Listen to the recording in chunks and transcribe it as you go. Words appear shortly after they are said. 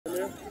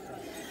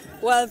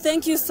Well,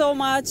 thank you so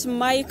much,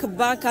 Mike,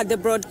 back at the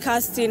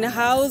broadcasting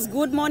house.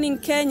 Good morning,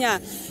 Kenya.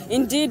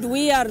 Indeed,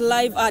 we are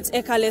live at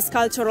Ekales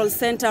Cultural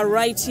Center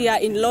right here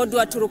in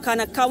Lodwar,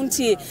 Turkana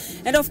County.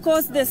 And of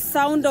course, the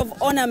sound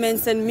of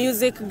ornaments and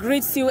music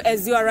greets you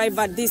as you arrive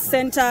at this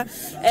center.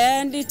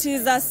 And it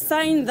is a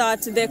sign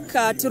that the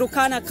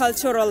Turkana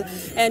Cultural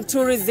and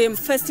Tourism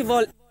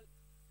Festival,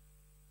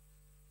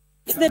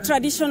 it's the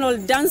traditional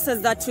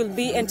dancers that will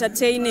be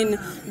entertaining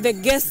the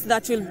guests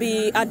that will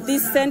be at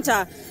this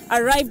center.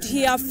 Arrived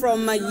here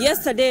from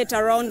yesterday at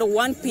around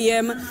 1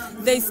 p.m.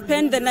 They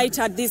spent the night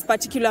at this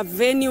particular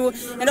venue.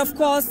 And of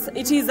course,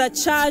 it is a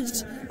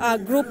charged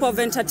group of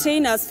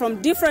entertainers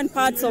from different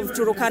parts of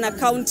Turkana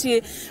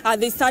County.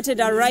 They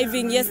started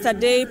arriving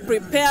yesterday,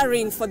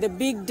 preparing for the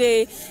big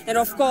day. And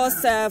of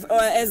course,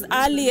 as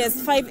early as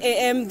 5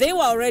 a.m., they were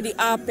already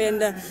up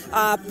and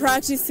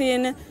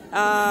practicing,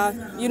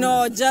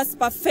 just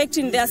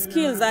perfecting their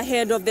skills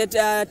ahead of the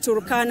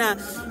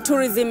Turkana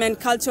Tourism and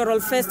Cultural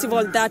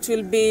Festival that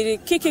will be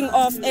kicking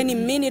off any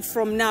minute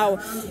from now.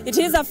 It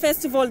is a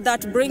festival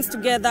that brings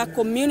together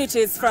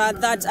communities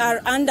that are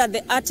under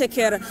the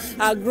Ateker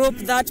group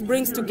that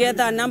brings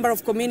together a number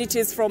of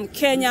communities from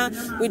Kenya.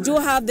 We do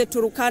have the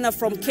Turkana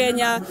from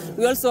Kenya.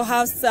 We also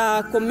have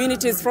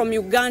communities from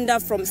Uganda,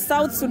 from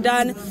South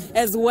Sudan,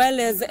 as well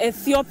as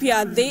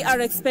Ethiopia. They are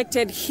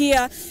expected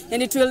here,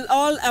 and it will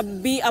all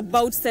be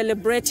about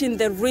celebrating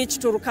the rich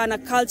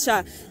Turkana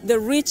culture, the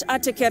rich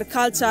Ateker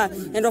culture,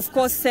 and of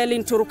course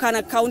selling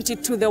Turkana County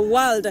to the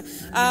world.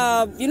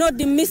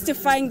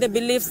 Demystifying the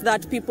beliefs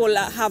that people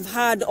have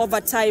had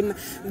over time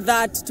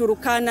that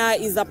Turkana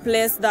is a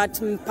place that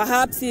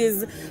perhaps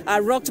is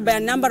rocked by a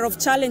number of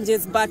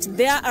challenges, but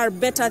there are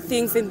better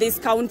things in this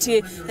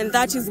county, and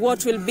that is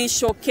what will be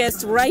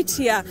showcased right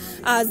here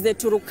as the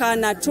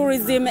Turkana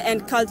Tourism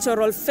and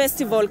Cultural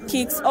Festival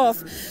kicks off.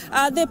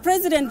 The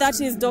president, that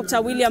is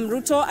Dr. William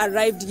Ruto,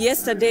 arrived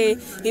yesterday.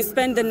 He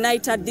spent the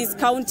night at this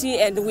county,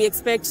 and we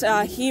expect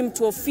him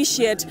to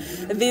officiate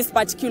this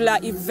particular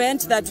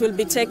event that will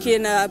be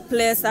taking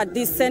place at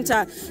this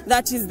center.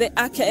 That is the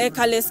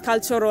Ekales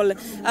Cultural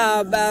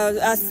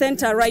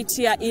Center right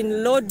here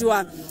in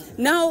Lodwar.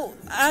 Now,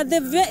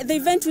 the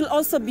event will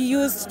also be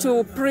used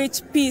to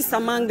preach peace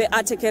among the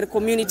Ateker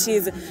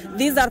communities.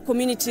 These are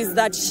communities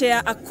that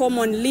share a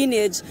common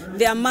lineage,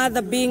 their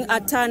mother being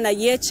Atana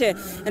Yeche.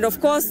 And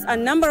of course, a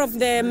number of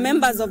the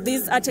members of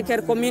this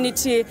Ateker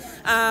community,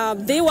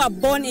 they were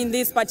born in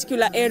this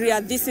particular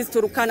area. This is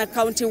Turkana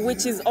County,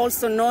 which is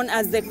also known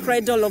as the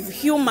cradle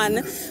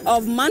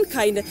of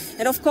mankind.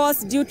 And of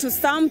course, due to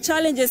some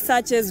challenges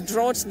such as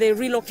drought, they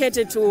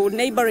relocated to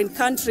neighboring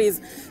countries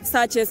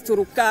such as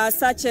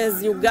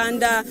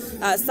Uganda,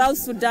 South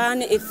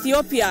Sudan,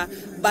 Ethiopia.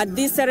 But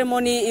this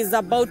ceremony is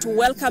about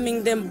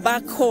welcoming them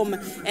back home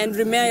and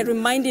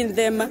reminding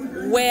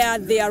them where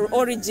their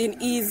origin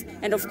is,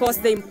 and of course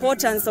the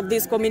importance of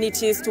these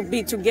communities to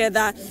be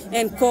together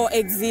and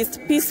coexist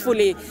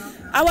peacefully.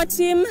 Our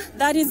team,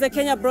 that is the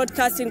Kenya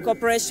Broadcasting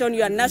Corporation,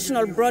 your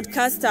national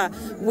broadcaster.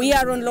 We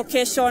are on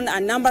location,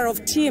 a number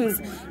of teams,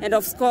 and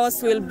of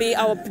course we'll be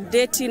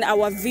updating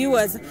our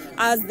viewers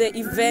as the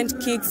event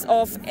kicks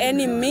off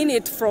any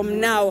minute from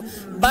now.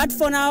 But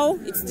for now,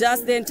 it's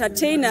just the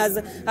entertainers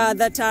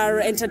that are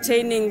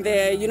entertaining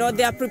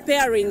they are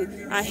preparing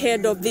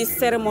ahead of this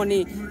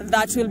ceremony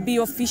that will be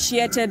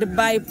officiated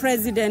by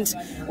President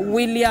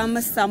William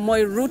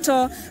Samoei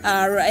Ruto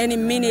any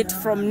minute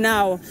from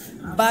now.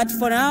 But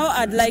for now,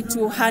 I'd like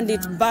to hand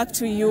it back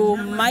to you,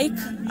 Mike,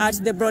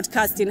 at the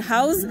broadcasting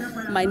house.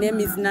 My name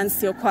is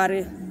Nancy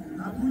Okware.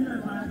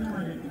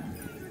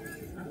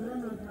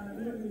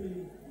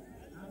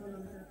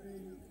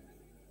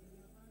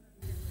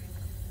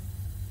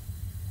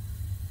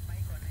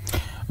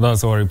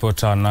 That's our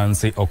reporter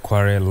Nancy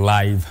Okware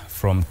live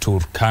from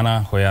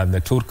Turkana, where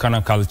the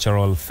Turkana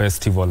Cultural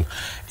Festival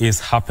is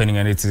happening,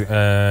 and it's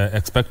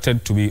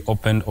expected to be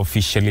opened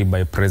officially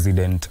by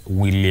President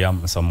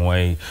William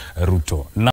Samoei Ruto.